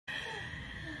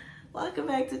Welcome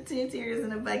back to Two Tears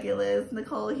and a Bucket List.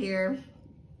 Nicole here.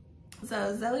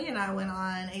 So Zoe and I went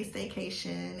on a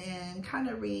staycation and kind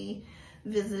of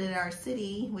revisited our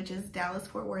city, which is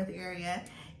Dallas-Fort Worth area,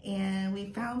 and we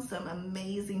found some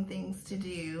amazing things to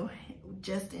do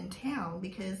just in town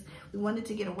because we wanted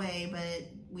to get away, but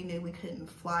we knew we couldn't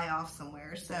fly off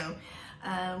somewhere. So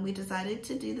we decided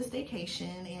to do the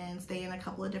staycation and stay in a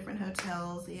couple of different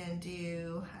hotels and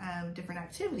do different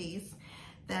activities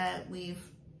that we've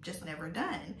just never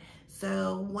done.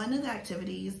 So one of the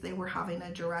activities, they were having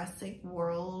a Jurassic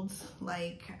World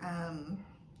like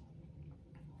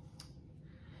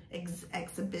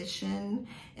exhibition,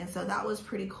 and so that was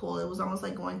pretty cool. It was almost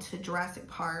like going to Jurassic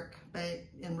Park but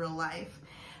in real life.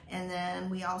 And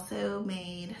then we also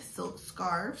made silk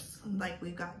scarves, like we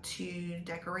got to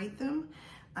decorate them.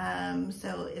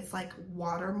 So it's like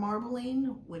water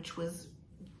marbling, which was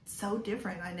so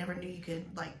different. I never knew you could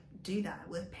like do that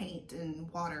with paint and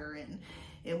water, and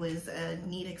it was a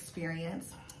neat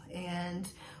experience. And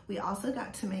we also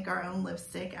got to make our own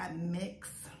lipstick at Mix.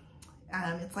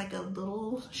 It's like a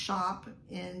little shop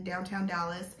in downtown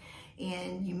Dallas,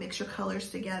 and you mix your colors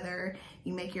together,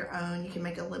 you make your own. You can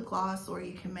make a lip gloss or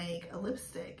you can make a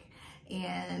lipstick,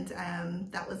 and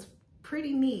that was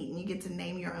pretty neat. And you get to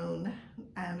name your own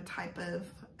type of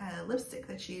lipstick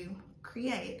that you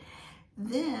create.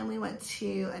 Then we went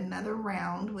to another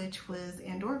round, which was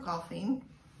indoor golfing,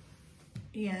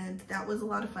 and that was a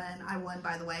lot of fun. I won,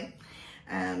 by the way.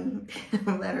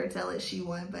 Let her tell it she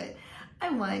won, but I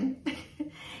won.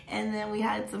 And then we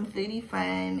had some foodie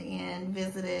fun and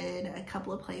visited a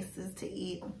couple of places to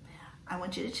eat. I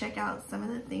want you to check out some of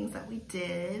the things that we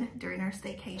did during our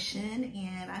staycation,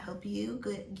 and I hope you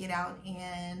get out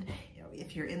and, you know,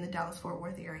 if you're in the Dallas-Fort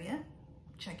Worth area,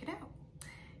 check it out.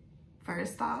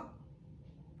 First stop,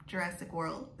 Jurassic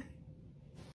World.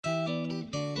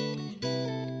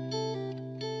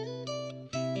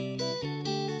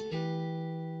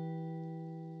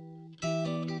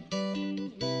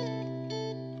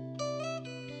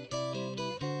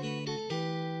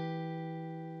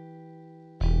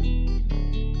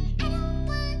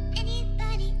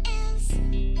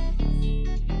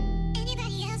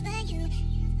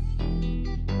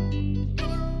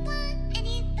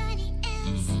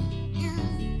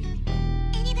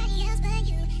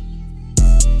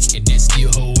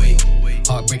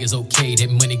 Heartbreak is okay, that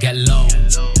money got long.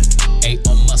 Ate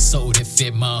on my soul, that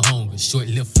fed my hunger.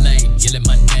 Short-lived flame, yelling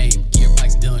my name.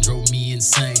 Gearbox done, drove me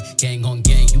insane. Gang on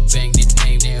gang, you bang that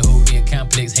name. That whole damn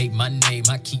complex hate my name.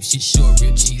 I keep shit short,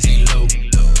 real cheese ain't low.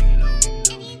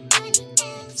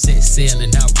 Set sail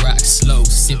and I rock slow.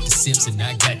 Simp to Simpson,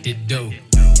 I got that dough.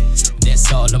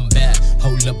 That's all I'm about.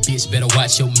 Hold up, bitch, better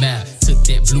watch your mouth. Took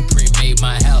that blueprint, made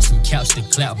my house from couch to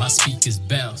cloud. My speakers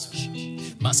bounce.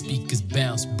 My speakers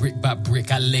bounce, brick by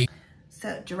brick, I lay.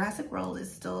 So Jurassic World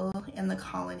is still in the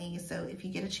colony, so if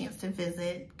you get a chance to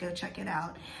visit, go check it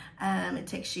out. It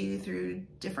takes you through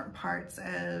different parts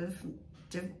of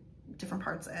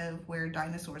where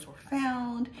dinosaurs were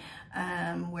found,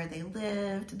 where they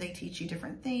lived. They teach you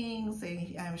different things.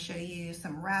 They show you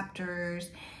some raptors,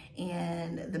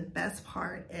 and the best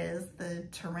part is the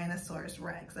Tyrannosaurus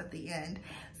Rex at the end.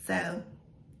 So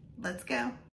let's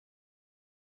go.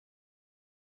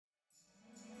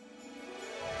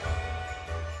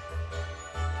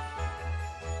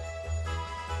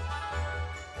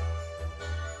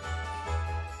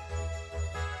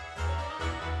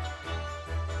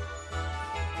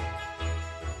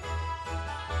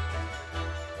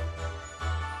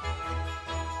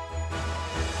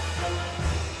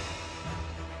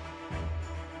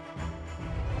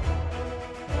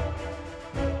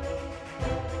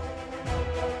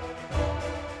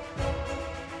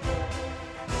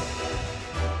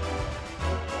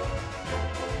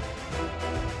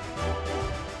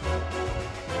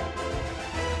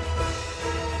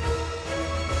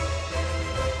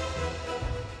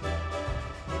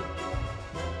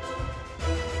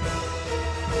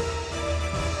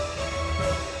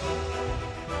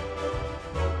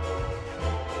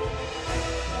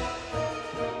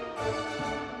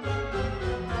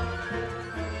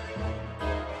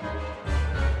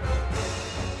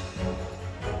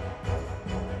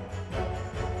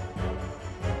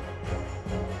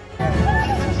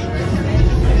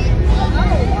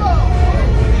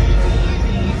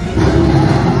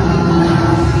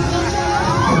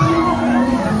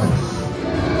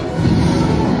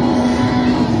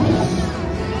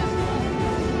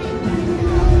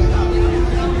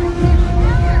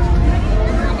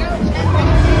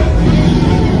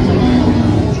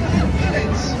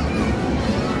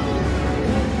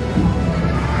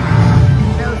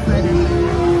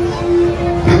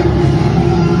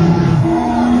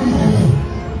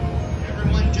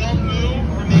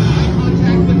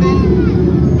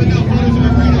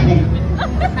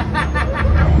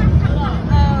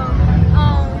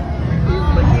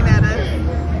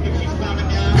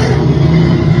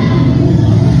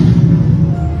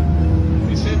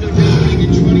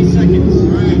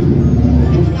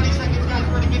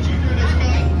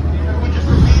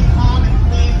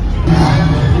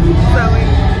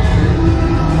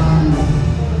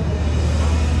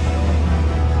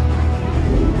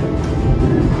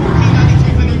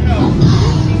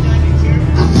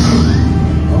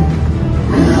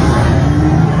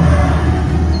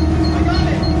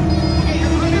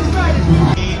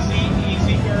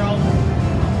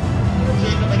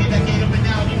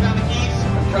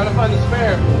 The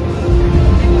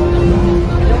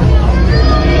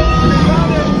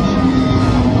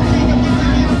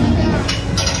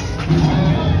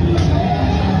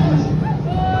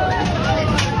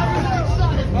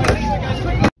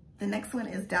next one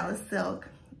is Dallas Silk,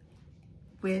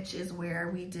 which is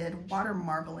where we did water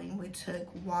marbling. We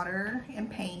took water and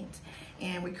paint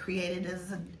and we created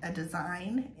as a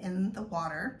design in the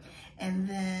water, and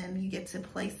then you get to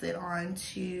place it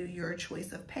onto your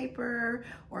choice of paper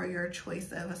or your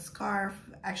choice of a scarf.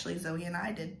 Actually, Zoe and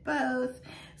I did both,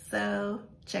 so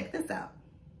check this out.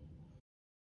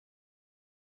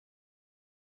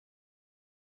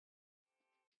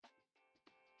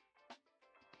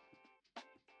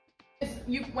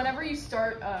 Whenever you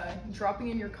start dropping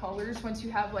in your colors, once you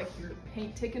have like your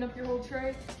paint taken up your whole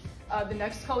tray, the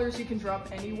next colors you can drop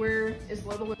anywhere as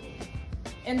little.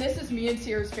 And this is me and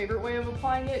Sierra's favorite way of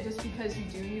applying it, just because you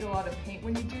do need a lot of paint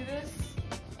when you do this,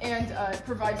 and it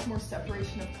provides more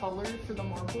separation of color for the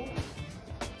marble.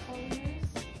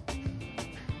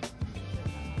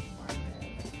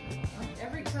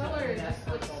 Every color just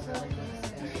looks so good.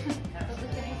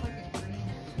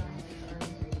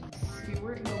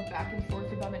 Go back and forth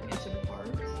about an inch apart.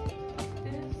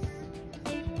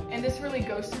 And this really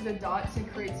goes through the dots and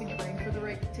creates a grain for the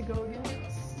rake to go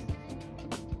against.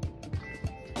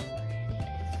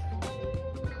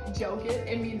 Joget,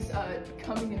 it means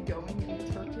coming and going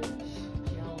in Turkish.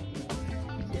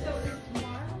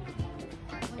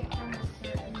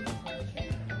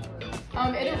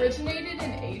 It originated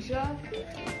in Asia.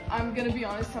 I'm gonna be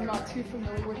honest, I'm not too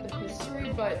familiar with the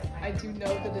history, but I do know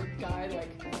that a guy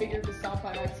like figured this out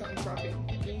by accidentally dropping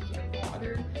ink in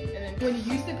water. And then when you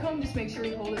use the comb, just make sure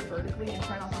you hold it vertically and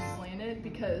try not to slant it,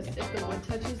 because if the wood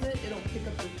touches it, it'll pick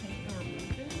up your paint and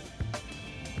remove it.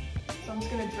 So I'm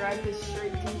just gonna drag this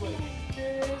straight through like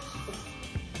this.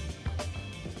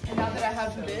 And now that I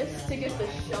have this, to get the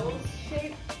shell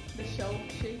shape,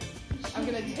 I'm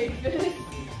gonna take this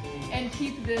and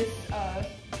keep this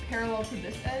parallel to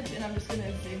this edge, and I'm just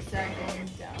gonna zigzag going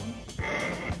down.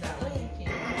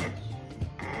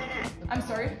 I'm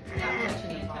sorry?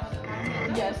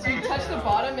 Yes, you touch the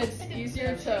bottom, it's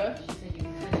easier to.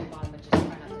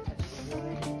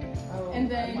 And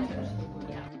then.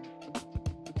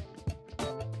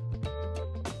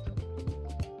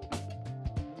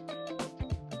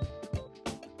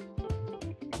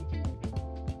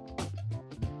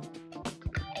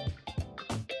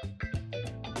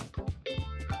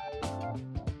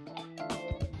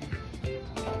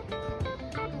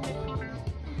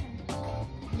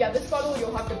 Yeah, this bottle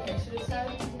you'll have to pinch it aside.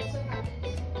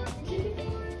 Do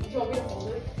you want me to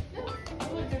hold it? No.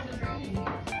 Oh, look, there's a drain.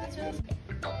 That's really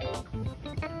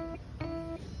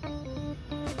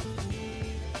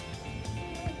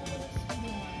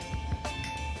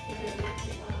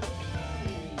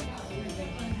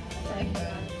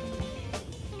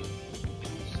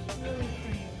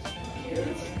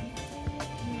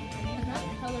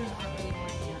colors aren't really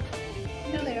working out.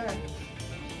 No, they are.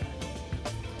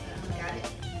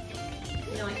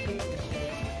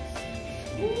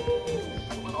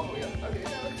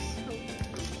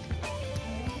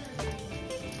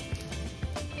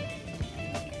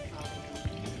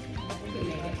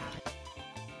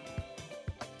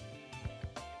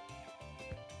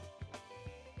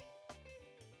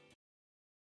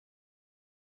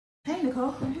 Hey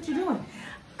Nicole, what you doing?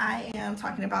 I am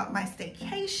talking about my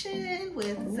staycation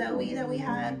with Zoe that we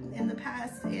had in the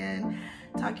past, and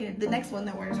the next one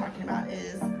that we're talking about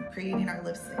is creating our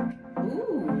lipstick.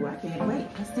 Ooh, I can't wait.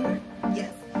 Let's do it.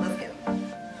 Yes, let's go.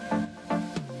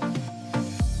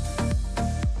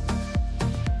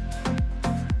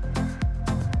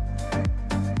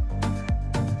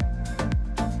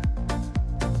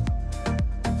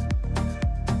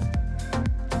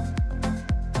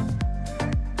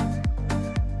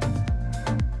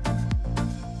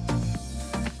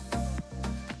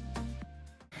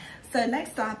 So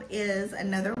next stop is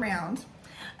another round.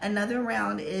 Another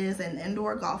round is an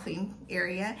indoor golfing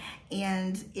area,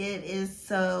 and it is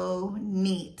so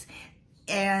neat.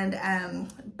 And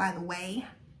by the way,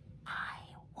 I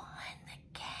won the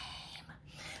game.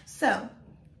 So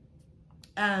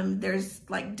there's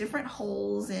like different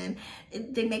holes, and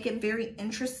they make it very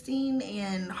interesting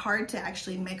and hard to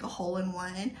actually make a hole in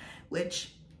one,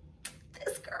 which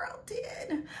this girl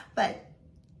did. But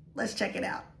let's check it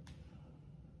out.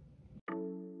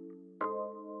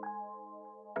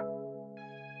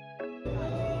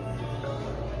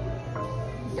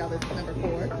 Y'all, this is number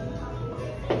 4.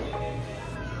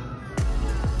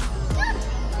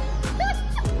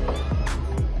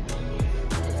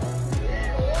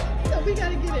 So we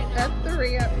gotta get it up the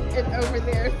ramp and over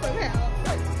there somehow.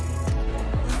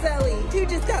 Zoe, who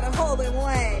just got a hole in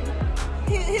one.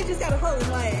 Who just got a hole in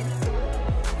one?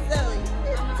 Zoe.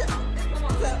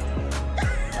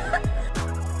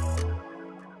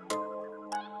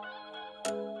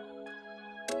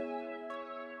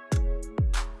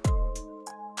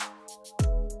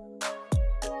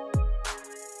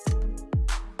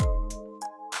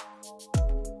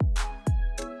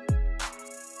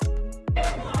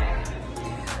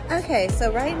 Okay,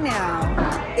 so right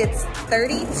now it's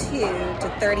 32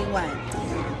 to 31.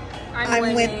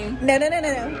 I'm winning. No.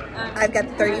 I've got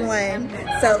the 31.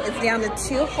 So it's down to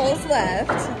 2 holes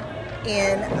left.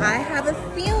 And I have a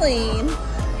feeling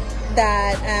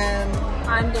that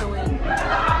I'm gonna win.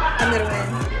 I'm gonna win.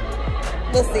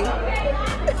 We'll see.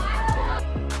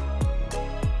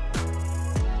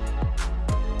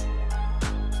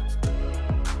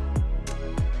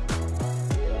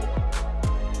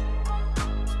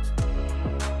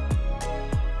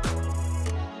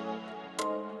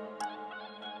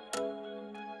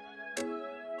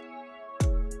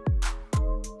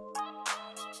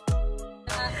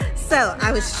 So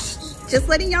I was just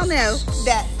letting y'all know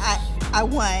that I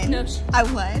won. No. I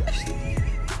won.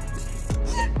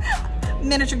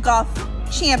 Miniature golf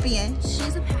champion.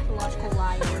 She's a pathological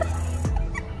liar.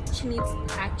 She needs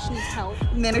help.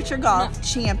 Miniature golf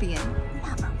champion.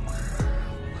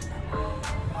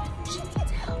 She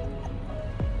needs help.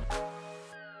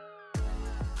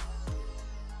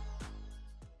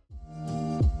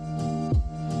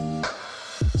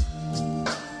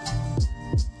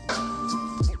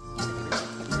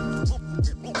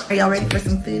 Are y'all ready for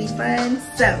some foodie fun?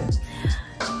 So,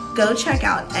 go check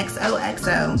out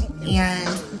XOXO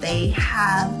and they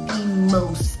have the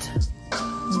most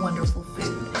wonderful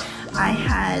food. I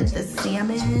had the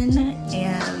salmon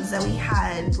and Zoe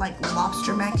had like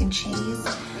lobster mac and cheese.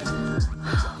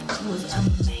 It was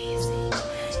amazing.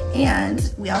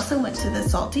 And we also went to the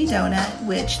Salty Donut,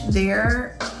 which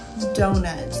their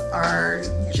donuts are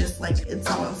just like,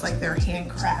 it's almost like they're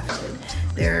handcrafted.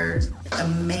 They're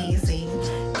amazing.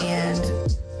 And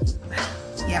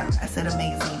yeah, I said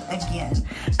amazing again.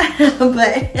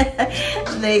 But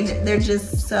they're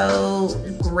just so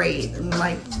great. And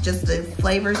like just the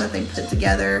flavors that they put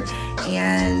together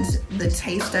and the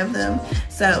taste of them.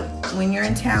 So when you're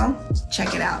in town,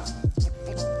 check it out.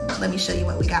 Let me show you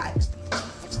what we got.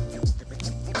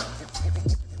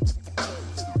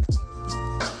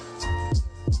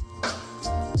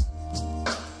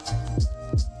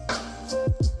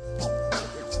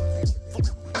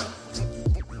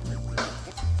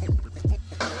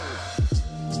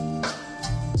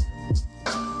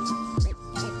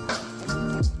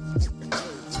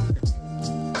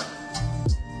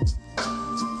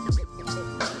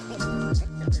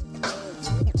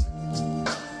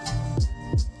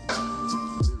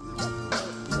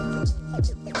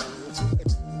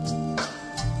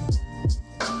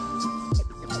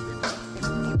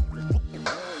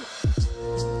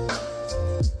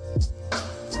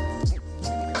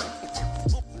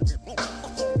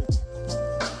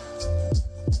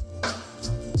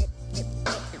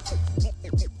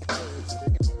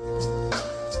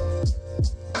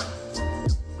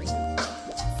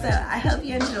 So I hope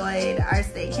you enjoyed our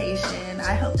staycation.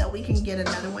 I hope that we can get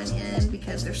another one in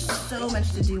because there's so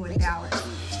much to do in Dallas.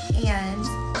 And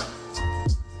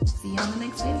see you on the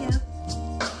next video.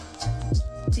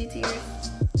 2 tears.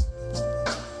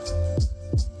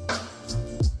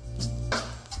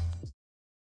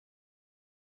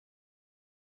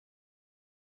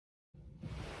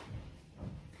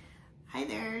 Hi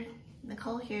there,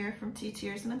 Nicole here from 2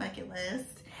 Tears and a Bucket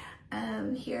List.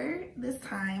 Here this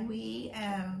time we,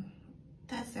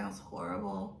 that sounds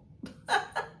horrible.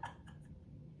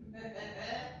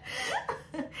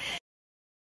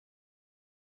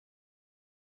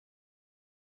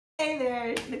 Hey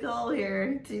there, Nicole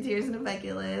here, 2 Tears and a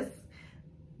Bucket List.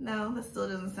 No, that still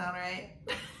doesn't sound right.